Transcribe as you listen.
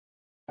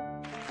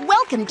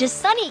Welcome to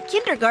Sunny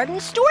Kindergarten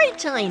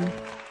Storytime.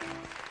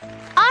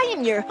 I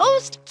am your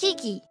host,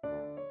 Kiki.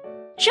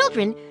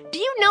 Children, do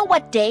you know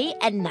what day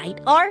and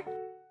night are?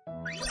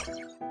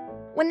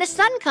 When the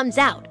sun comes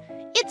out,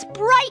 it's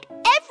bright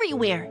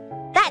everywhere.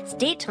 That's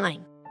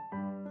daytime.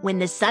 When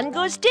the sun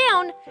goes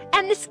down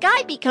and the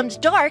sky becomes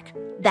dark,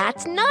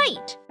 that's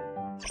night.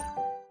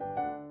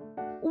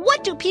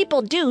 What do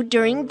people do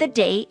during the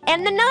day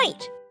and the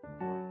night?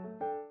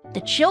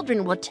 The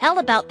children will tell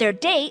about their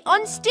day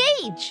on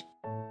stage.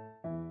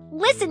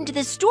 Listen to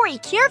the story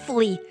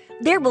carefully.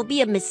 There will be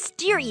a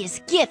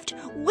mysterious gift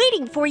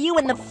waiting for you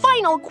in the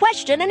final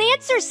question and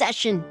answer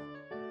session.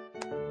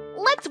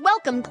 Let's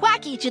welcome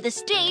Quacky to the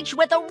stage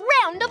with a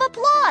round of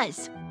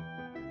applause.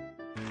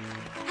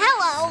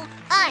 Hello,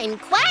 I'm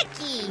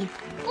Quacky.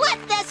 Let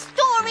the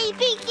story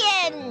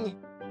begin.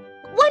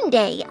 One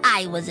day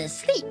I was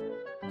asleep.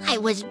 I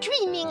was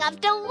dreaming of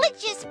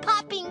delicious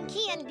popping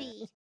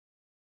candy.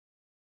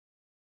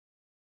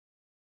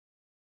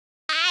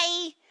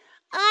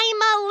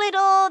 I'm a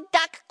little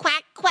duck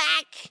quack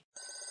quack.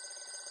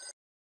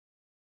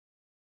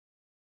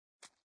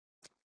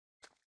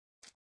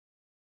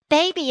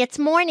 Baby, it's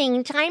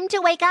morning. Time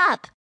to wake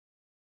up.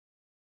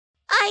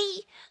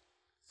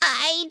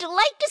 I'd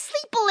like to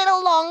sleep a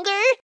little longer.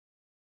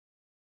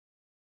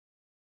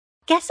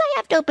 Guess I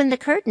have to open the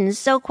curtains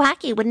so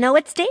Quacky would know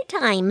it's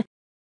daytime.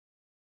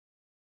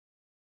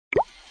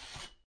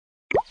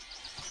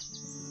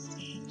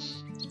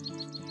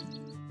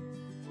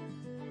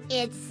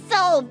 It's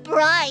so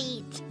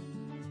bright.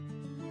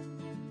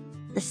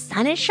 The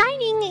sun is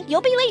shining.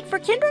 You'll be late for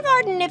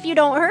kindergarten if you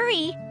don't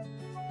hurry.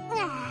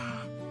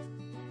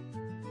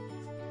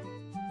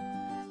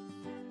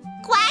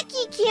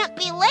 Quacky can't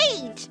be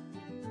late.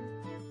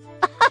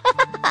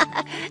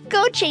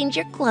 Go change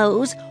your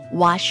clothes,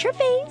 wash your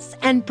face,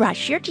 and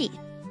brush your teeth.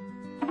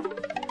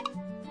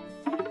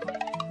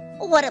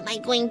 What am I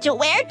going to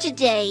wear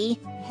today?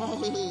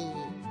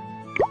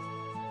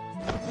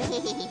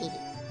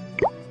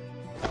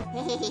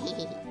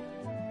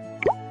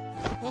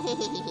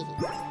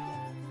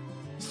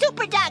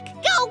 Super Duck,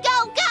 go,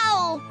 go,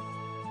 go!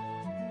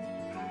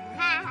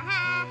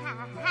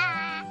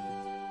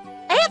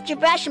 I have to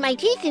brush my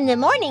teeth in the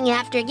morning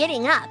after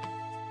getting up.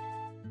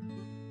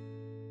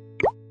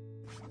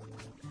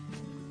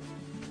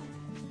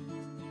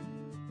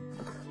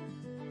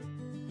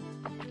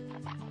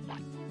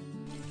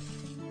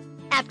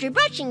 After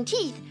brushing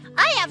teeth,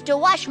 I have to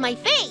wash my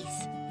face.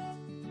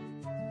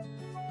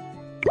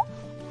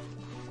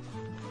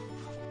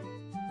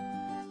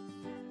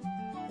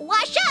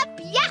 Wash up!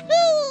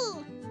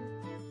 Yahoo!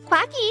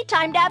 Quacky,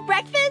 time to have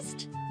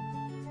breakfast?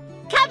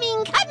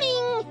 Coming,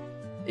 coming!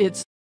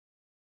 It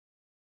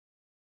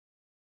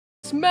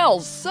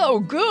smells so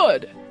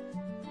good!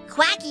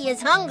 Quacky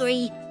is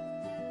hungry.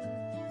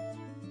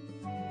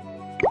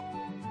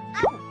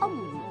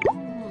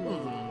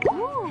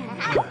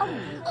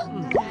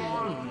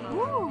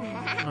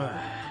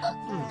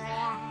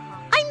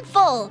 I'm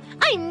full.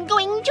 I'm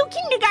going to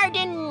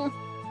kindergarten.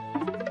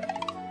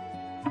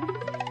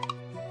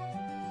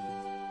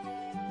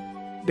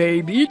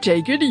 Baby,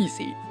 take it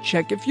easy.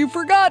 Check if you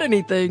forgot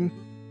anything.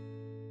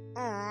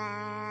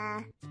 I've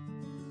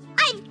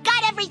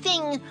got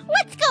everything.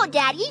 Let's go,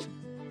 Daddy.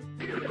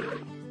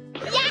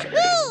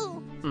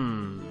 Yahoo!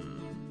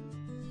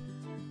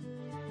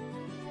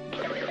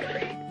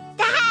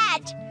 The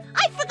hat!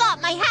 I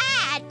forgot my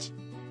hat!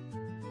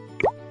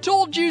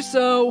 Told you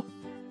so.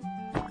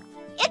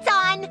 It's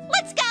on.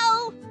 Let's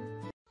go!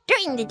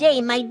 During the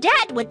day, my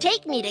dad would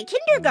take me to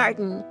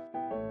kindergarten.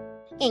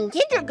 In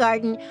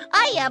kindergarten,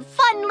 I have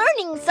fun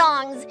learning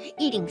songs,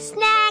 eating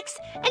snacks,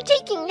 and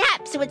taking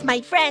naps with my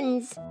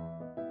friends.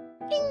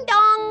 Ding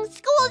dong,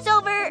 school's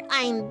over,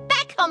 I'm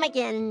back home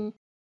again.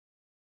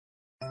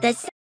 The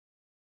sun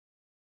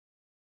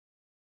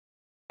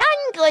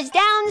goes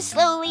down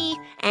slowly,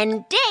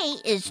 and day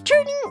is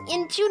turning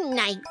into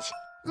night.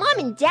 Mom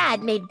and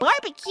Dad made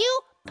barbecue,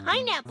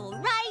 pineapple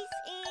rice,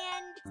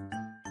 and...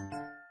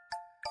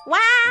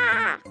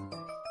 Wow!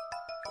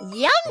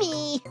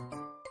 Yummy!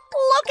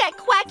 Look at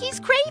Quacky's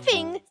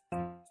craving!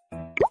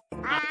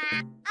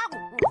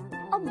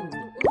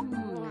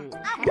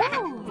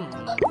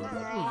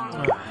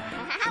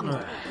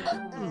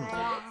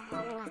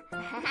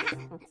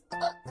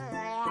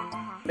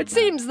 It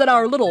seems that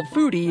our little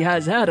foodie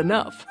has had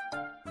enough.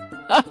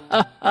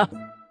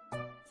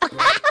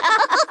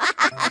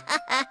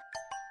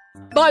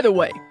 By the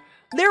way,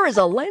 there is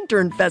a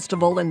lantern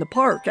festival in the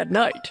park at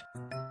night.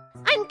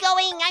 I'm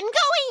going!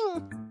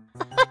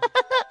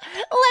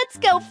 Let's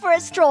go for a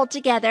stroll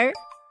together.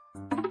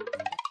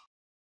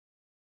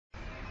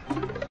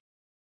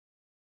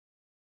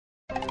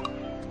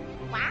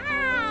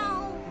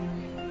 Wow!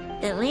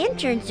 The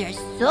lanterns are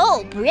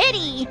so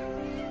pretty.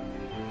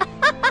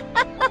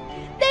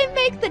 They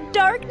make the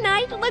dark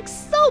night look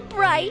so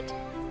bright.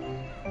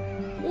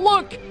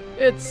 Look,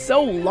 it's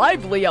so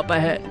lively up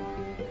ahead.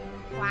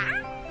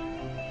 Wow!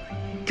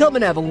 Come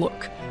and have a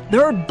look.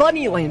 There are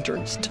bunny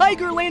lanterns,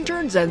 tiger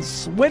lanterns, and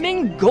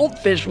swimming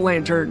goldfish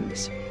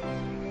lanterns.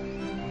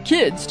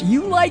 Kids, do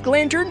you like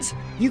lanterns?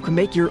 You can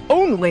make your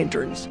own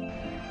lanterns.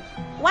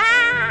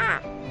 Wow!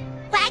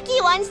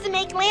 Quacky wants to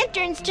make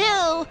lanterns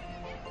too.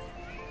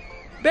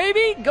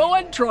 Baby, go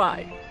and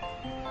try.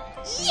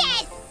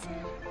 Yes!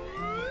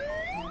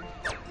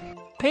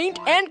 Paint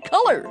and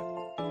color.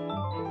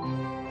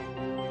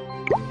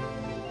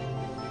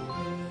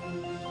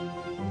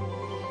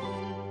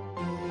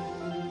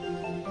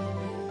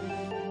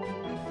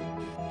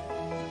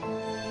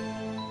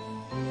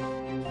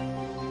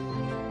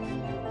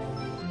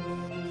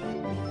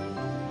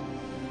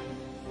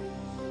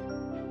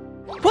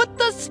 Put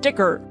the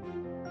sticker.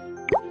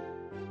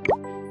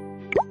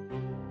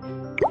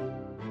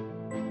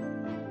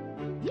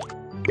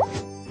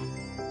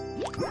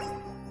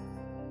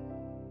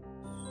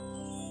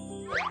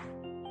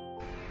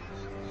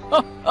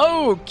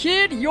 Oh,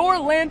 kid, your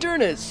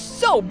lantern is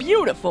so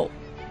beautiful.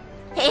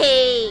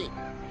 Hey!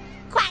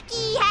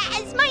 Quacky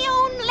has my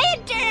own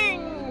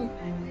lantern!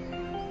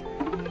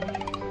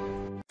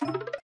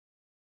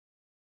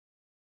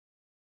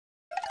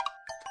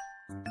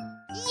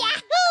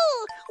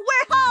 Yahoo!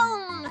 We're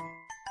home!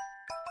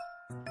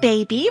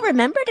 Baby,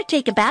 remember to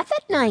take a bath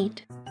at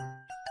night.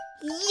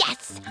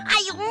 Yes!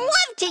 I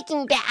love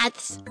taking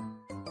baths!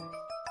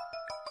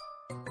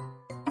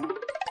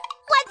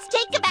 Let's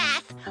take a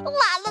bath! La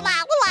la la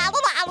la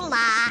la la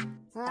la!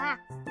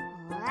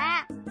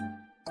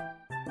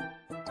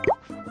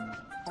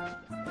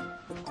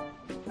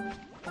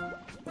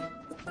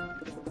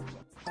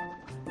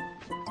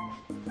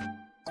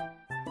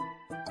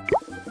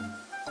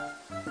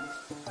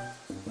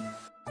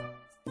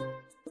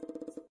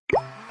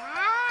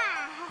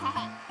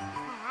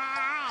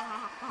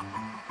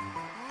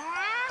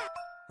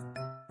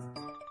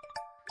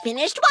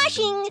 Finished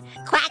washing!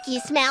 Quacky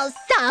smells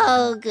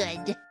so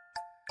good!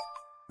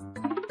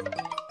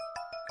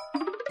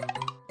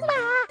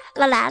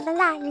 La la la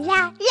la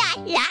la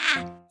la la!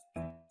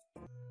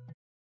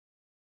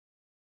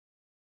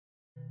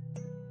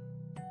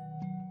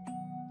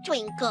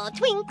 Twinkle,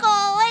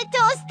 twinkle,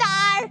 little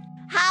star,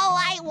 how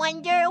I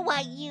wonder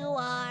what you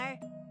are.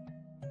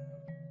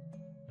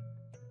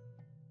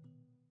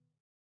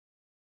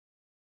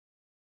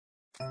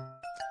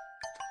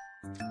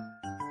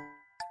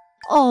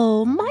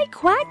 Oh, my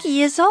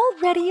Quacky is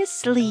already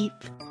asleep.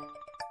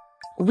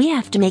 We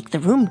have to make the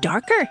room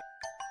darker.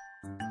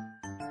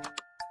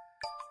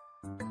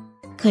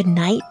 Good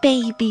night,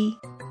 baby.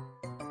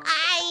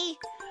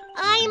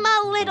 I'm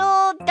a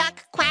little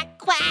duck quack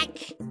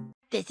quack.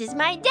 This is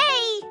my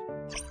day.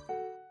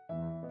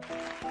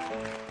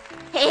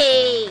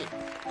 Hey!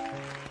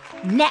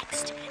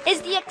 Next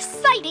is the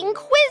exciting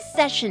quiz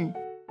session.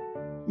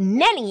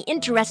 Many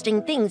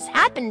interesting things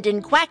happened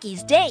in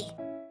Quacky's day.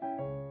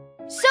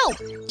 So,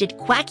 did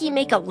Quacky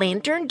make a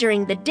lantern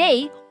during the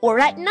day or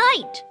at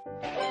night?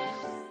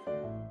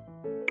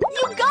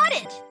 You got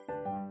it!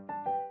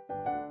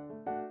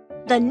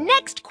 The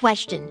next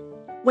question.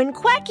 When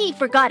Quacky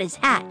forgot his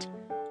hat,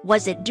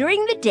 was it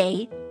during the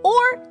day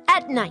or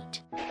at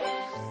night?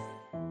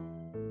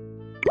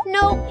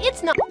 No,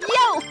 it's not.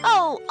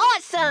 Yo-ho!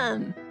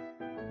 Awesome!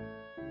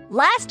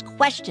 Last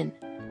question.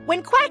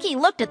 When Quacky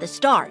looked at the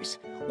stars,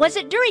 was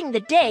it during the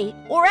day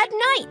or at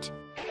night?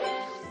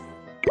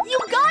 You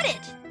got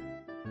it!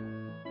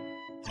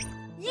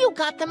 You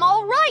got them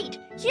all right!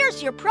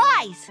 Here's your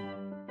prize!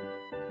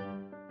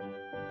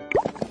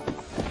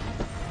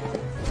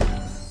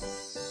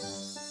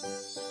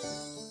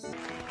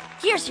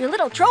 Here's your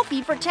little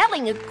trophy for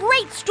telling a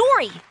great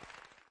story!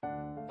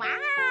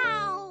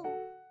 Wow!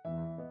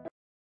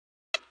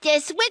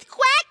 Practice with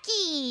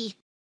Quacky!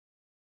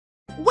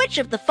 Which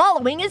of the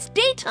following is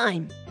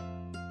daytime?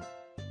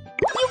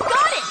 You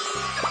got it!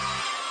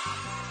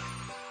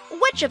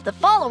 Which of the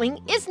following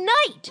is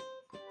night?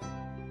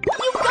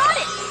 You got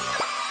it!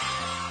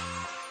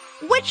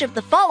 Which of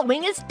the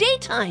following is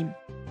daytime?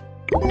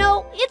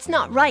 No, it's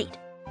not right.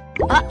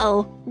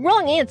 Uh-oh,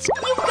 wrong answer.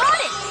 You got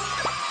it!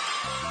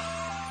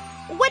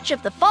 Which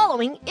of the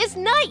following is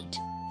night?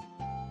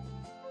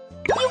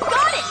 You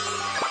got it!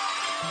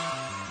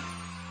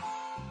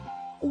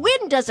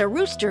 When does a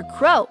rooster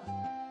crow?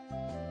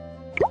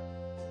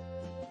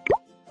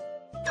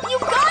 You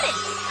got it!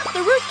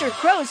 The rooster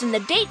crows in the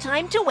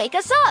daytime to wake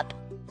us up.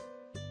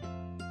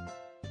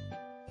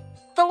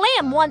 The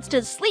lamb wants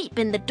to sleep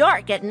in the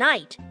dark at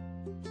night.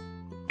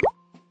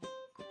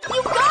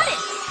 You got it!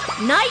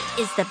 Night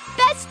is the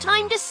best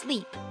time to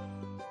sleep.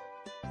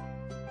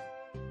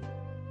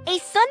 A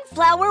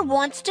sunflower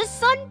wants to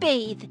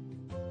sunbathe.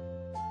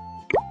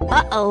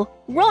 Uh-oh,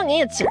 wrong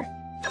answer.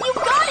 You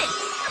got it!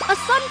 A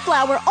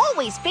sunflower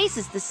always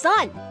faces the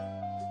sun.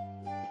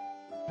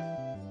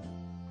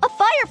 A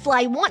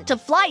firefly wants to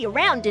fly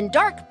around in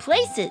dark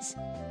places.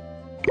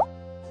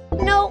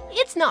 No,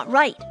 it's not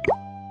right.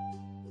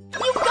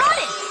 You got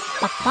it!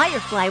 A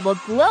firefly will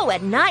glow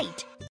at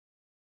night.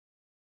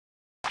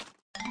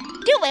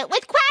 Do it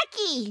with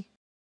Quacky!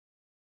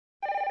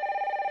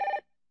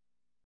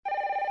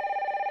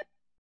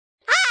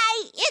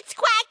 Hi, it's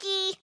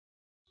Quacky.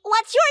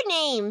 What's your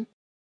name?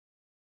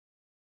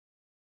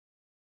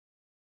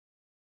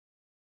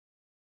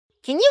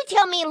 Can you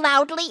tell me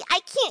loudly?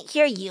 I can't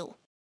hear you.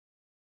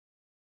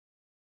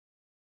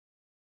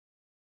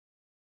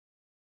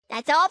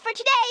 That's all for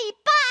today.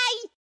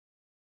 Bye!